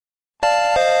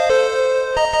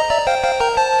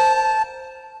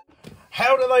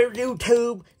Howdy there,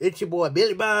 YouTube. It's your boy,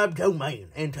 Billy Bob Joe Man.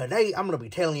 And today, I'm going to be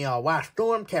telling y'all why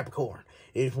Storm Capricorn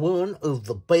is one of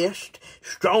the best,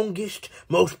 strongest,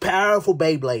 most powerful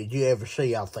Beyblades you ever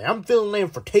see out there. I'm filling in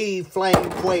for T, Flame,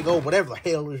 Fuego, whatever the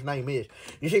hell his name is.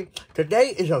 You see,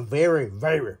 today is a very,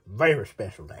 very, very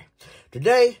special day.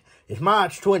 Today is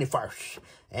March 21st.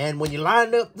 And when you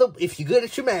line up, if you're good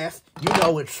at your math, you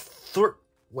know it's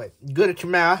good at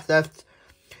your math,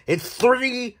 it's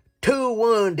 3, 2,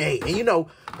 1 day. And you know,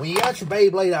 when you got your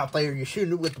Beyblade out there, you're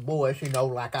shooting it with the boys, you know,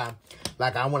 like I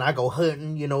when I go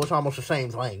hunting, you know, it's almost the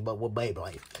same thing, but with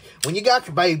Beyblade. When you got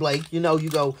your Beyblade, you know, you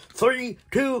go 3,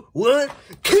 2, 1,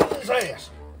 kill his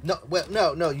ass.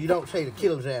 No, you don't say the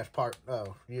kill his ass part.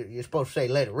 You're supposed to say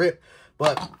let it rip.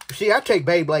 But, see, I take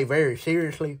Beyblade very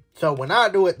seriously. So, when I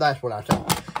do it, that's what I say.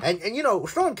 And you know,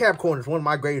 Storm Capricorn is one of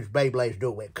my greatest Beyblades to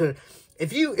do it. Because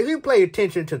if you pay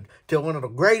attention to one of the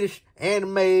greatest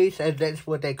animes, as that's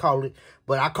what they call it,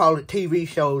 but I call it TV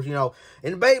shows, you know.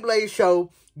 In the Beyblade show,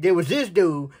 there was this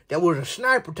dude that was a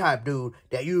sniper type dude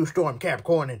that used Storm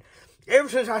Capricorn. And ever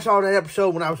since I saw that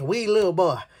episode when I was a wee little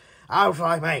boy, I was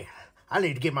like, man, I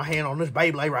need to get my hand on this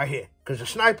Beyblade right here. Because the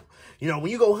sniper, you know, when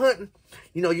you go hunting,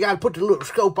 you know, you got to put the little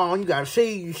scope on. You got to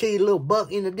see the little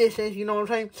buck in the distance, you know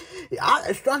what I'm saying?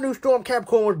 I knew Storm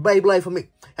Capricorn was Beyblade for me.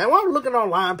 And when I was looking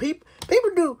online, people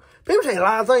say a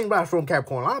lot of things about Storm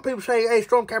Capricorn. A lot of people say, hey,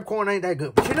 Storm Capricorn ain't that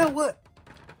good. But you know what?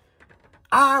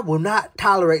 I will not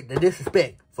tolerate the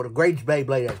disrespect for the greatest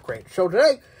Beyblade ever created. So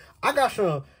today, I got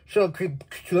some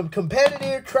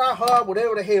competitive, try hard,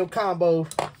 whatever the hell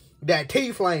combos that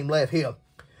T-Flame left here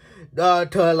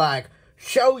to, like,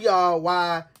 show y'all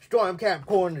why Storm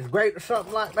Capricorn is great or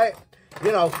something like that.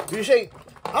 You know, you see,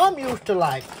 I'm used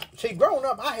to, growing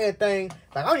up, I had things,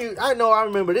 I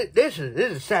remember this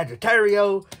is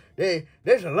Sagittario, this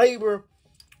is Libra,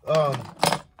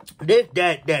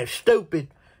 that stupid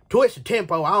Twisted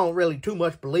Tempo. I don't really too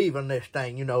much believe in this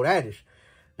thing, you know,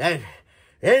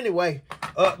 anyway,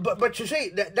 but you see,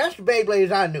 that's the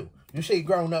Beyblades I knew. You see,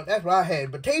 growing up, that's what I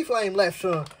had. But T-Flame left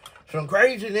some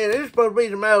crazy in there. This is supposed to be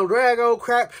some El Drago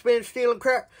crap, spin stealing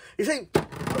crap. You see,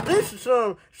 this is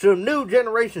some new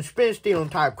generation spin stealing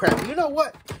type crap. You know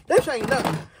what? This ain't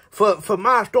nothing for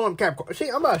my Storm Capricorn. See,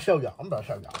 I'm about to show y'all.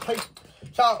 See?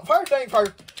 So, first thing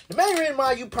first, the main reason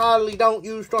why you probably don't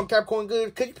use Storm Capricorn good is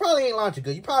because you probably ain't launching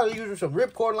good. You probably using some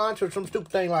ripcord launcher or some stupid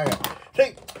thing like that.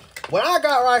 See, what I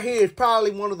got right here is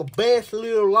probably one of the best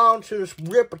little launchers,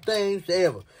 ripper things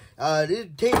ever. This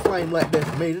T-Flame like this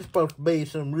for me. This is supposed to be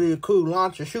some real cool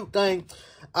launcher shoot thing.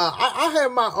 I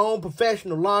have my own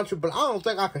professional launcher, but I don't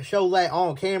think I can show that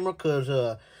on camera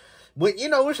because, when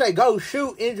we say go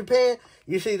shoot in Japan,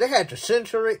 you see, they had to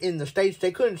censor it in the States.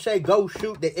 They couldn't say go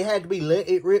shoot. It had to be let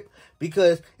it rip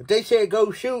because if they said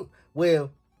go shoot,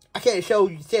 well, I can't tell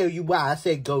you why I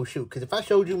said go shoot. Because if I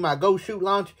showed you my go shoot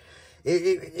launcher,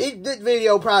 this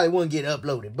video probably wouldn't get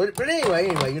uploaded. But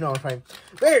anyway, you know what I'm saying.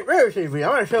 Very, very serious video.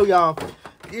 I'm going to show y'all.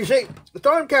 You see, the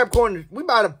Storm Capricorn, we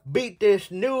about to beat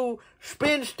this new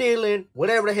spin stealing,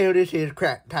 whatever the hell this is,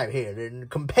 crap type here. The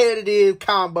competitive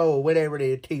combo or whatever it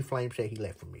is T-Flame said he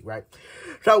left for me, right?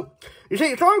 So, you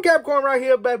see, Storm Capricorn right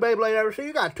here, Beyblade ever. So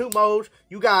you got two modes.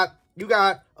 You got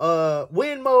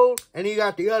wind mode, and you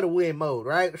got the other wind mode,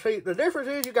 right? See, the difference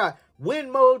is you got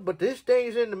wind mode, but this thing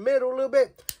is in the middle a little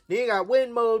bit. Then you got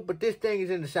wind mode, but this thing is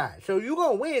in the side. So you're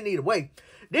going to win either way.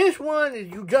 This one is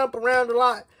you jump around a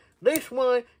lot. This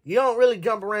one, you don't really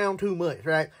jump around too much,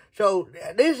 right? So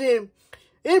this is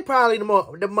probably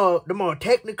the more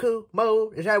technical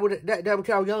mode. Is that what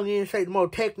y'all youngins say? The more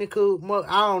technical mode?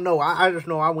 I don't know. I just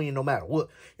know I win no matter what.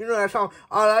 You know that song?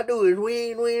 All I do is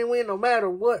win no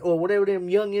matter what, or whatever them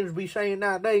youngins be saying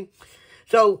nowadays.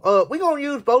 So we're gonna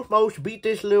use both modes to beat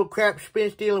this little crap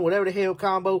spin stealing, whatever the hell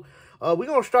combo. We're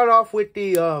gonna start off with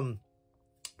the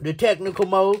technical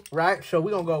mode, right? So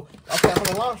we're gonna go. Okay, I'm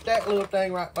gonna launch that little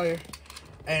thing right there.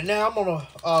 And now I'm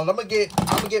gonna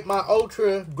get my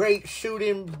ultra great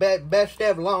shooting best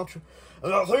ever launcher.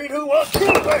 3, 2, 1,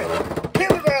 kill his ass!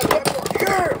 Kill his ass!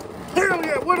 Yeah! Hell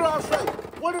yeah! What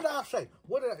did I say?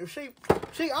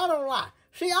 See, I don't lie.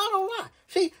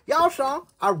 See, y'all saw,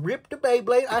 I ripped the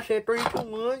Beyblade. I said 3, 2,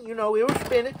 1, you know, it was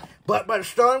spinning. But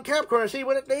Storm Capricorn, see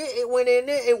what it did? It went in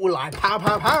there, it was like pow,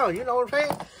 pow, pow, you know what I'm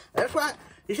saying? That's right.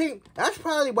 You see, that's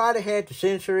probably why they had to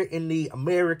censor it in the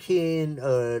American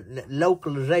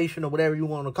localization or whatever you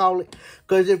want to call it.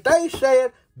 Because if they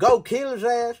said, go kill his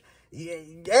ass,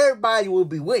 everybody would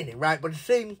be winning, right? But you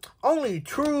see, only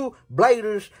true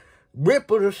bladers,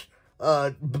 rippers,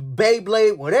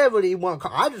 Beyblade, whatever you want to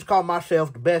call. I just call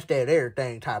myself the best at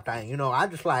everything type thing. You know, I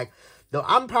just like,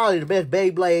 I'm probably the best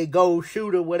Beyblade gold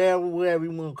shooter, whatever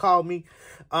you want to call me.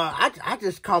 I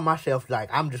just call myself like,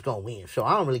 I'm just going to win. So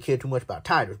I don't really care too much about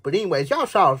titles. But anyways, y'all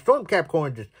saw Storm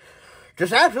Capricorn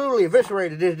just absolutely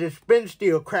eviscerated this spin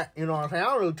steel crap. You know what I'm saying? I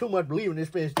don't really too much believe in this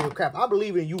spin steel crap. I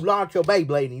believe in you launch your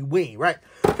Beyblade and you win, right?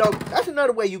 So that's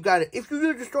another way you got it. If you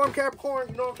use the Storm Capricorn,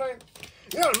 you know what I'm saying?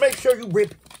 You got to make sure you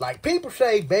rip it. Like people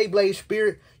say Beyblade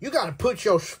spirit, you got to put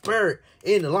your spirit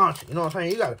in the launch it. You know what I'm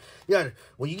saying? You got to,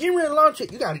 when you get ready to launch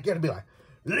it, you got to be like,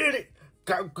 let it.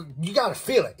 You got to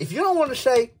feel it. If you don't want to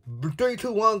say 3,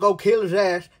 2, 1, go kill his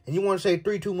ass, and you want to say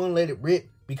 3, 2, 1, let it rip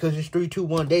because it's 3, 2,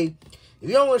 1 day. If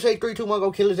you don't want to say 3, 2, 1,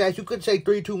 go kill his ass, you could say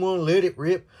 3, 2, 1, let it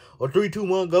rip, or 3, 2,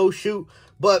 1, go shoot.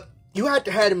 But you have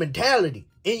to have the mentality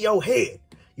in your head.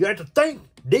 You have to think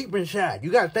deep inside.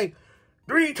 You got to think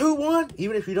 3, 2, 1.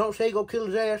 Even if you don't say go kill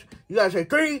his ass, you got to say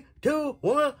 3, 2,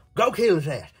 1, go kill his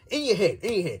ass. In your head,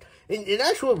 in your head. In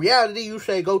actual reality, you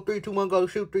say go 3, 2, 1, go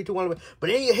shoot, 3, 2, 1.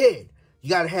 But in your head, you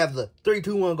got to have the 3,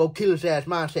 2, 1, go kill his ass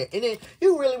mindset. And then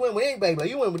you really win with any Beyblade.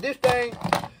 You win with this thing.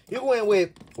 You win with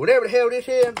whatever the hell this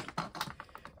is.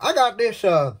 I got this,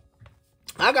 that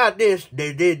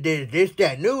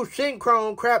new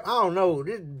synchron crap. I don't know.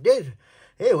 This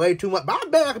is way too much. But I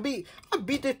bet I could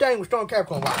beat this thing with Storm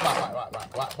Capricorn. Right. I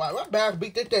bet I could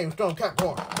beat this thing with Storm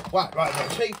Capricorn. Right.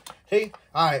 See?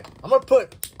 Alright. I'm gonna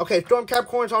put, okay, Storm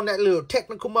Capricorn's on that little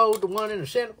technical mode, the one in the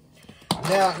center.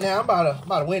 Now I'm about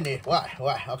to win this. Why?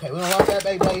 Okay, we're gonna watch that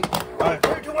Beyblade. Alright,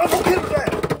 3, 2, 1, go kill his ass.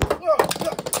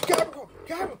 Capricorn.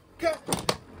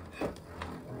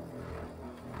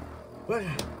 But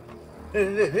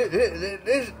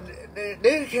this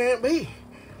can't be.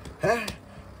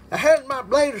 I had my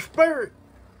blade of spirit,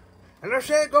 and I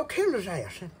said go kill his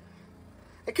ass. And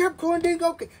Capricorn didn't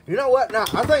go kill. You know what? Now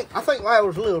I think that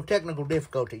was a little technical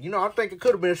difficulty. You know, I think it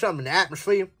could have been something in the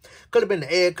atmosphere, could have been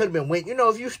the air, could have been wind. You know,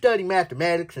 if you study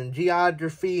mathematics and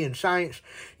geography and science,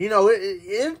 you know,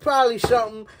 it's probably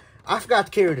something. I forgot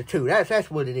to carry the 2.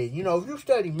 That's what it is. You know, if you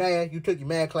study math, you took your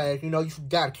math class, you know, you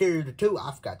forgot to carry the 2.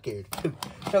 I forgot to carry the 2.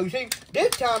 So you see,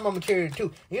 this time I'm gonna carry the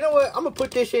 2. You know what? I'm gonna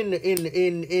put this in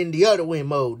the other wind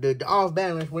mode, the off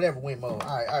balance, whatever wind mode.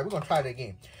 All right, we're gonna try that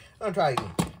again. All right,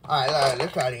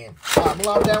 let's try it again. All right, I'm gonna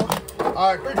lock that one.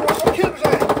 All right, 3, 2, 1, go kill his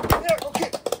ass. Yeah, go kill.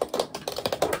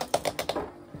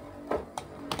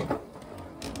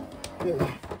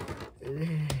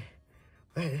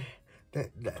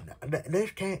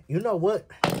 This can't. You know what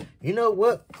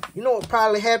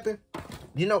probably happened?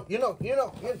 Y'all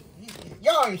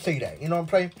ain't see that. You know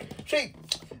what I'm saying? See,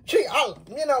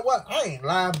 you know what? I ain't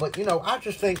lying, but you know, I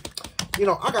just think, you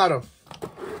know, I gotta,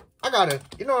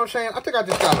 you know what I'm saying? I think I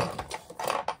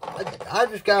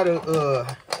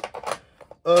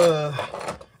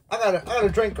gotta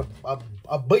drink a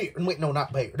beer. Wait, no,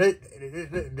 not beer.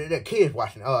 The kids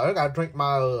watching. I gotta drink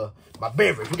my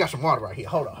beverage. We got some water right here.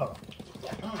 Hold on.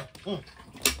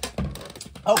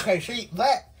 Okay, see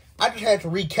that? I just had to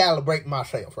recalibrate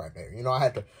myself right there. You know, I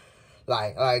had to,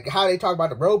 like how they talk about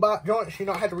the robot joints. You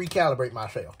know, I had to recalibrate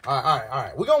myself. All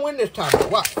right. We're gonna win this time.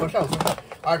 Watch for sure. All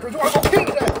right, 3, 2, 1, go kill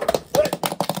that.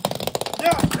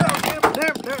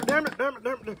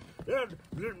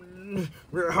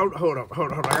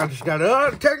 Hold on. I just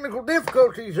got technical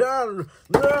difficulties. Oh,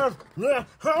 look,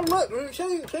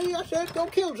 see, I said go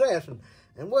kill his ass.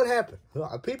 And what happened?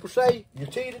 People say you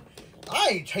cheated. I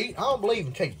ain't cheating. I don't believe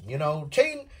in cheating. You know,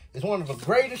 cheating is one of the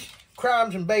greatest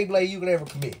crimes in Beyblade you could ever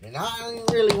commit. And I didn't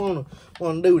really want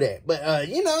to do that. But,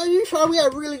 you know, you saw we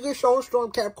had really good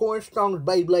Storm Capricorn, strongest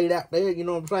Beyblade out there. You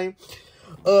know what I'm saying?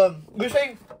 You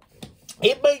see,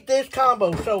 it beat this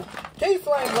combo. So,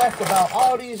 T-Flame left about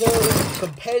all these other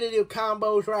competitive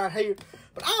combos right here.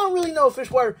 But I don't really know if it's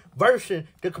worth versing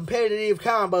the competitive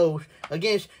combos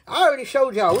against. I already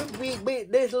showed y'all. We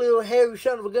beat this little heavy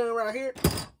son of a gun right here.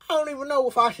 I don't even know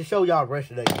if I should show y'all the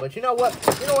rest of the day. But you know what?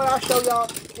 I'll show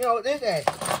y'all. You know, this that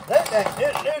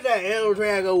El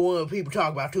Drago one people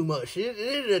talk about too much. This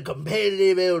is a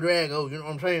competitive El Drago. You know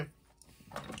what I'm saying?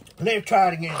 Let's try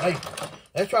it again later.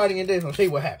 Let's try it again this and see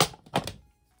what happens.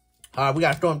 All right, we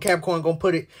got Storm Capricorn. Gonna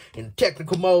put it in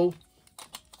technical mode.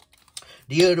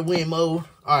 The other wind mode.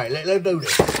 All right, let's do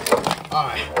this. All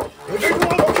right. Go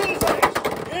kill his ass.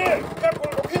 Yeah,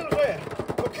 Capricorn, go kill his ass.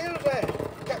 Go kill his ass.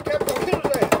 Capricorn, kill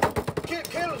his ass.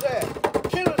 Kill his ass.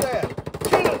 Kill his ass.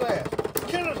 Kill his ass.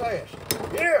 Kill his ass.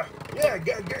 Yeah.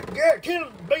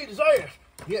 Beat his ass.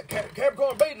 Yeah,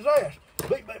 Capricorn beat his ass.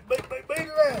 Beat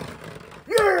his ass.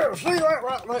 Yeah, see,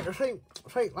 right.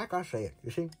 See, like I said,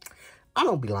 you see. I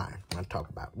don't be lying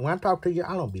when I talk to you,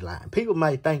 I don't be lying. People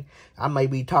may think I may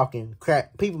be talking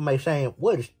crap. People may saying,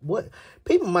 what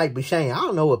people might be saying. I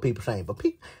don't know what people saying, but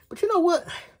you know what?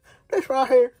 This right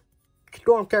here,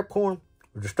 Storm Capricorn,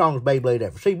 was the strongest Beyblade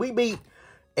ever. See, we beat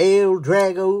El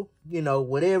Drago, you know,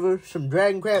 whatever, some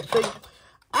dragon crap. See,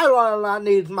 all I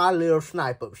need is my little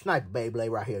sniper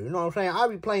Beyblade right here. You know what I'm saying? I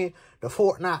be playing the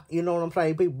Fortnite, you know what I'm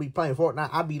saying? People be playing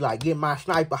Fortnite. I be like getting my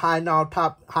sniper hiding on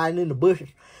top, hiding in the bushes.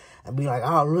 And be like,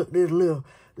 oh, look, this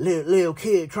little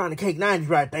kid trying to cake 90s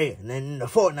right there. And then the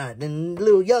Fortnite, then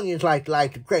little youngins like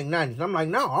to crank 90s. I'm like,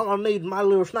 no, all I need is my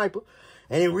little sniper.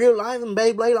 And in real life, in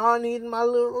Beyblade, all I need is my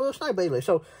little sniper Beyblade.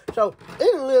 So it's a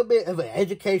little bit of an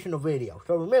educational video.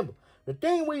 So remember, the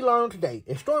thing we learned today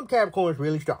is Storm Capricorn is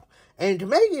really strong. And to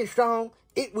make it strong,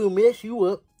 it will mess you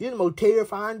up. You're the most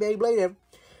terrifying Beyblade ever.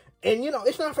 And, you know,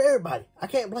 it's not for everybody. I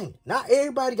can't blame it. Not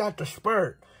everybody got the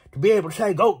spurt to be able to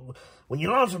say, go, when you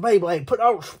launch a Beyblade, put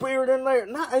all the spirit in there.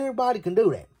 Not everybody can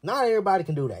do that. Not everybody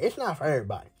can do that. It's not for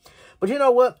everybody. But you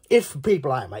know what? It's for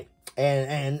people like me.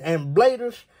 And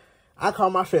bladers, I call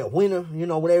myself winner, you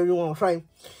know, whatever you want to say.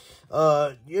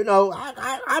 You know,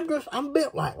 I'm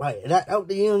built like that. That's what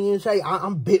the Jungians say.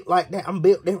 I'm built like that. I'm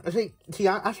built different. See,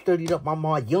 I studied up on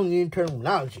my Jungian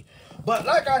terminology. But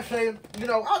like I said, you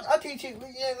know, I teach you,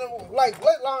 you know, like,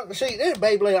 see, this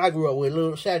Beyblade I grew up with, a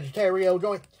little Sagittario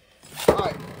joint. All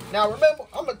right, now remember,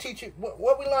 I'm going to teach you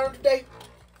what we learned today.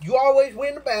 You always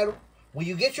win the battle. When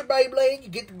you get your Beyblade, you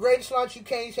get the greatest launch you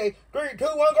can. You say, 3, 2,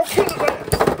 1, go kill his ass.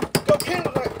 Go kill his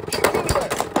ass. Kill his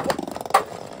ass.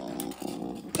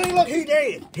 See, look, he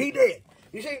dead. He dead.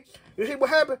 You see what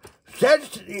happened?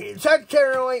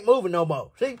 Sagittario ain't moving no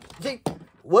more. See,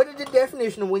 what is the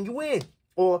definition of when you win?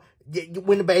 Or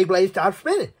when the Beyblade stops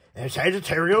spinning. And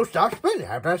Sagittario stops spinning.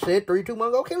 After I said 3, 2,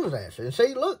 1, go kill his ass. And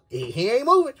see, look, he ain't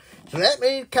moving. So that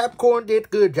means Capricorn did a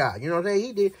good job. You know what I'm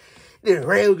saying? He did a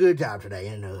real good job today.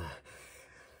 And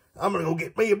I'm going to go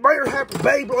get me a bear. Happy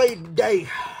Beyblade Day.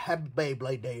 Happy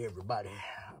Beyblade Day, everybody.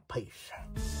 Peace.